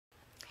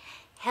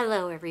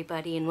Hello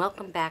everybody and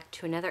welcome back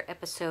to another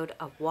episode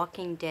of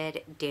Walking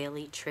Dead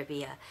Daily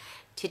Trivia.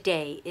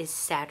 Today is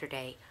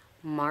Saturday,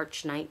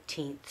 March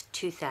 19th,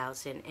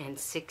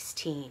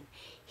 2016.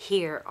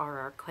 Here are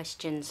our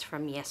questions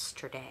from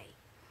yesterday.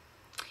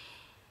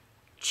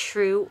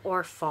 True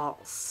or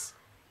false?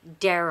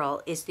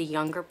 Daryl is the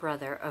younger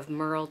brother of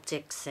Merle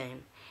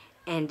Dixon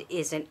and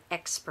is an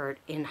expert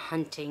in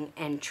hunting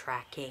and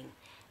tracking.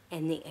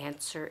 And the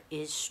answer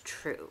is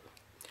true.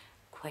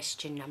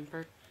 Question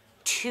number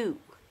 2.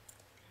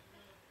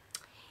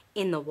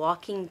 In The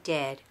Walking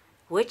Dead,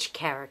 which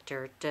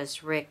character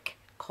does Rick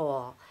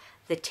call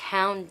the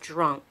town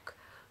drunk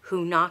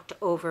who knocked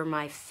over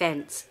my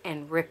fence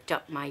and ripped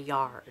up my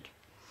yard?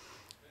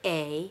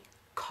 A.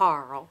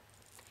 Carl,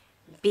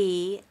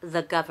 B.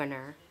 the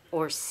governor,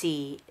 or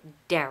C.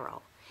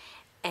 Daryl?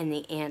 And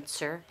the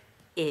answer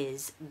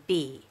is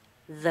B.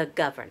 the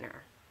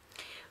governor.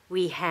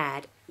 We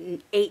had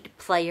 8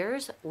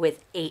 players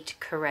with 8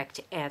 correct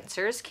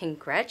answers.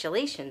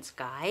 Congratulations,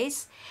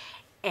 guys.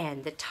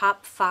 And the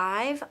top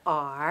 5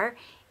 are,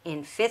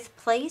 in 5th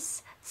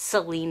place,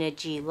 Selena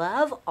G.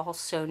 Love,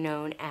 also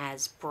known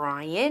as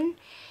Brian.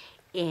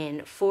 In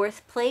 4th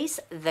place,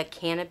 The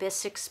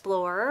Cannabis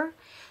Explorer.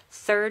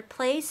 3rd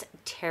place,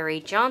 Terry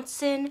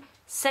Johnson.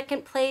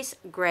 2nd place,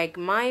 Greg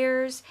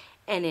Myers.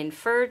 And in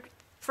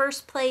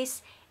 1st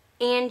place,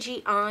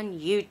 Angie on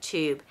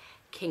YouTube.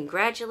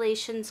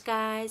 Congratulations,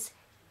 guys.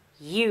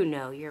 You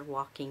know you're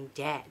Walking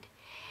Dead.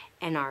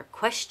 And our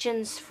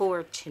questions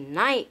for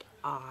tonight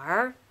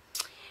are,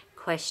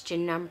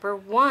 question number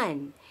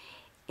 1.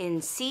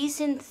 In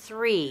season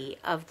 3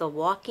 of The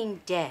Walking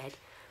Dead,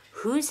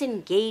 whose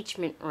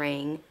engagement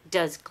ring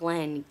does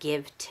Glenn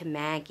give to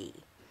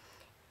Maggie?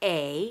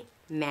 A.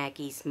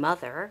 Maggie's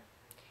mother,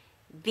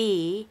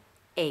 B.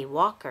 A.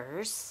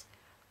 Walker's,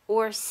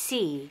 or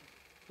C.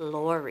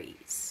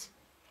 Lori's?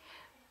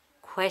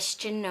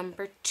 Question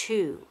number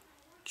 2.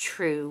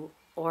 True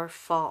or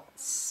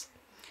false?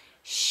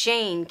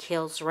 Shane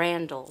kills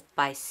Randall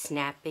by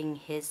snapping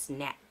his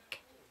neck.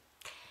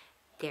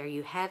 There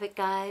you have it,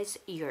 guys.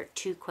 Your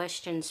 2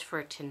 questions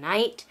for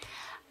tonight.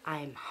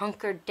 I'm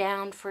hunkered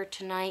down for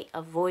tonight,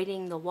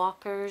 avoiding the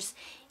walkers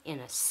in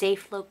a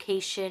safe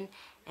location,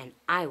 and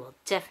I will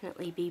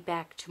definitely be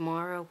back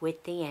tomorrow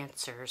with the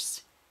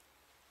answers.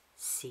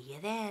 See you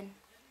then.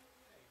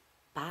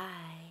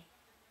 Bye.